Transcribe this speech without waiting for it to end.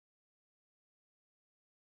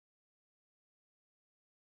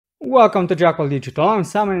Welcome to Jackall Digital. I'm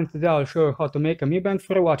Simon and today I'll show you how to make a Mi Band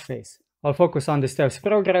for a watch face. I'll focus on the steps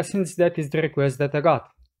progress since that is the request that I got.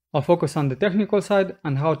 I'll focus on the technical side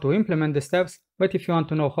and how to implement the steps, but if you want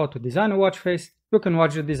to know how to design a watch face, you can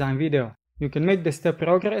watch the design video. You can make the step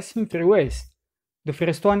progress in 3 ways. The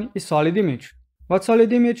first one is solid image. What's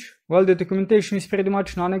solid image? Well, the documentation is pretty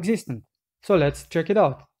much non-existent. So let's check it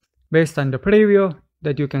out. Based on the preview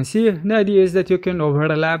that you can see, the idea is that you can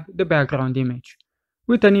overlap the background image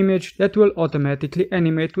with an image that will automatically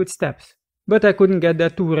animate with steps. But I couldn't get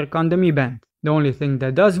that to work on the Mi Band. The only thing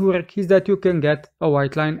that does work is that you can get a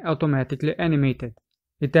white line automatically animated.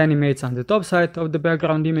 It animates on the top side of the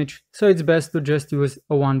background image, so it's best to just use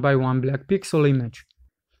a 1x1 black pixel image.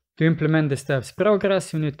 To implement the steps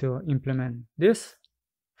progress, you need to implement this,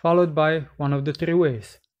 followed by one of the 3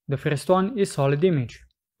 ways. The first one is solid image,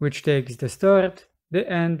 which takes the start, the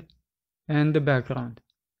end, and the background.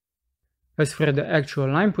 As for the actual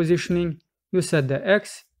line positioning, you set the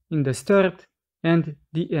X in the start and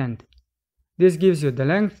the end. This gives you the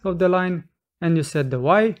length of the line, and you set the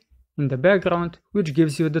Y in the background, which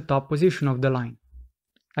gives you the top position of the line.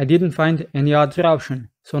 I didn't find any other option,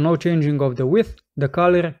 so no changing of the width, the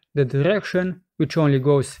color, the direction, which only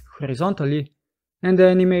goes horizontally, and the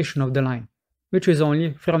animation of the line, which is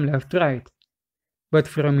only from left to right. But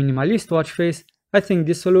for a minimalist watch face, I think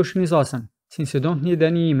this solution is awesome, since you don't need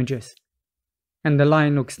any images. And the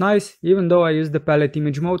line looks nice, even though I used the palette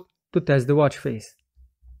image mode to test the watch face.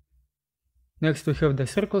 Next we have the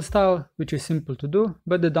circle style, which is simple to do,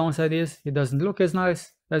 but the downside is it doesn't look as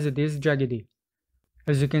nice as it is jaggedy.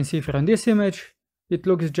 As you can see from this image, it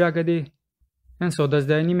looks jaggedy, and so does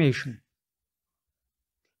the animation.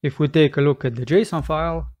 If we take a look at the JSON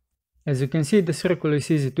file, as you can see, the circle is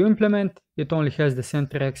easy to implement. It only has the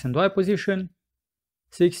center X and Y position,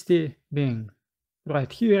 60 being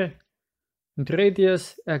right here, and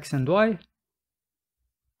radius X and Y,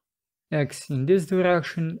 X in this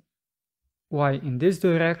direction, Y in this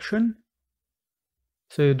direction.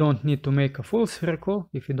 So you don't need to make a full circle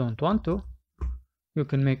if you don't want to. You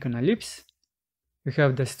can make an ellipse. You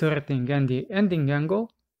have the starting and the ending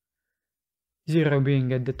angle, 0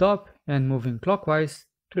 being at the top and moving clockwise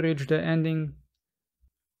to reach the ending.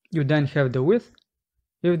 You then have the width.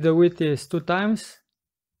 If the width is 2 times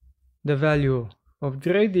the value of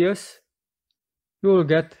the radius, you will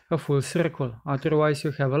get a full circle, otherwise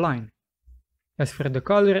you have a line. As for the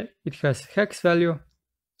color, it has hex value,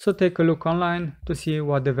 so take a look online to see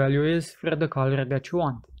what the value is for the color that you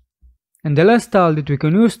want. And the last style that we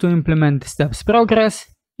can use to implement steps progress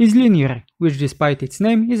is linear, which despite its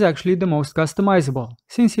name is actually the most customizable,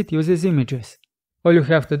 since it uses images. All you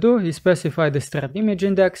have to do is specify the start image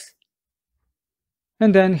index,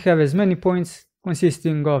 and then have as many points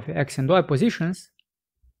consisting of X and Y positions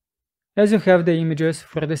as you have the images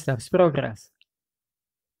for the steps progress.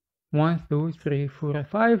 1, 2, 3, 4,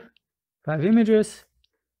 5 images.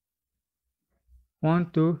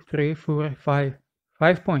 1, 2, 3, 4,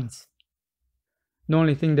 5 points. The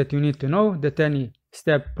only thing that you need to know that any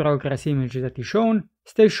step progress image that is shown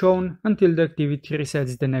stays shown until the activity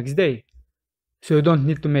resets the next day. So you don't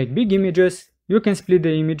need to make big images, you can split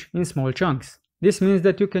the image in small chunks. This means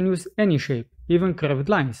that you can use any shape, even curved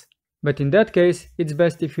lines. But in that case, it's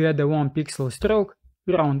best if you add a 1 pixel stroke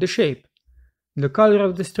around the shape. The color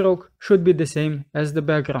of the stroke should be the same as the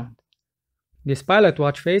background. This pilot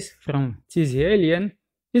watch face from Cheesy Alien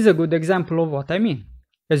is a good example of what I mean.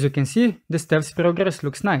 As you can see, the steps progress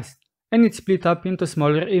looks nice, and it's split up into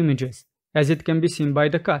smaller images, as it can be seen by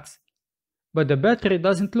the cuts. But the battery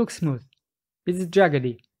doesn't look smooth, it's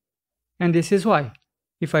jaggedy. And this is why.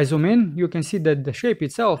 If I zoom in, you can see that the shape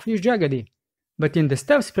itself is jaggedy. But in the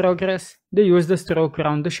steps progress, they use the stroke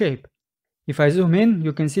around the shape. If I zoom in,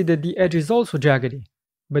 you can see that the edge is also jaggedy.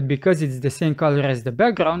 But because it's the same color as the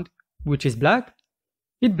background, which is black,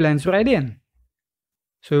 it blends right in.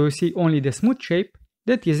 So you see only the smooth shape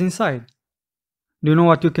that is inside. Do you know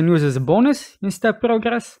what you can use as a bonus in step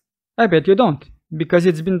progress? I bet you don't, because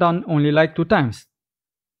it's been done only like 2 times.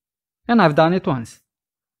 And I've done it once.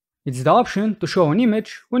 It's the option to show an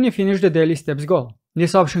image when you finish the daily steps goal.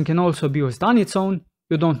 This option can also be used on its own,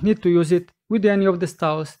 you don't need to use it with any of the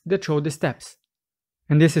styles that show the steps.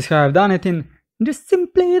 And this is how I've done it in just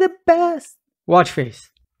simply the best watch face.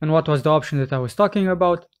 And what was the option that I was talking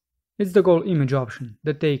about? It's the goal image option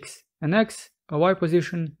that takes an X, a Y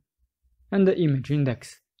position, and the image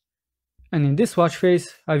index. And in this watch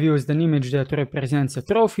face, I've used an image that represents a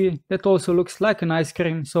trophy that also looks like an ice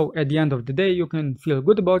cream, so at the end of the day you can feel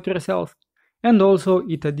good about yourself and also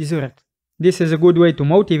eat a dessert. This is a good way to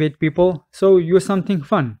motivate people, so use something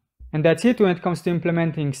fun. And that's it when it comes to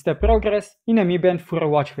implementing step progress in a Mi Band for a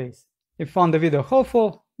watch face. If you found the video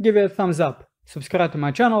helpful, give it a thumbs up, subscribe to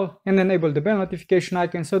my channel, and enable the bell notification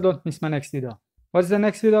icon so don't miss my next video. What's the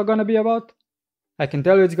next video gonna be about? I can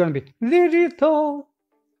tell you it's gonna be digital!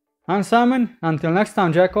 I'm Simon, until next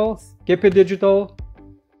time Jackalls, keep it digital,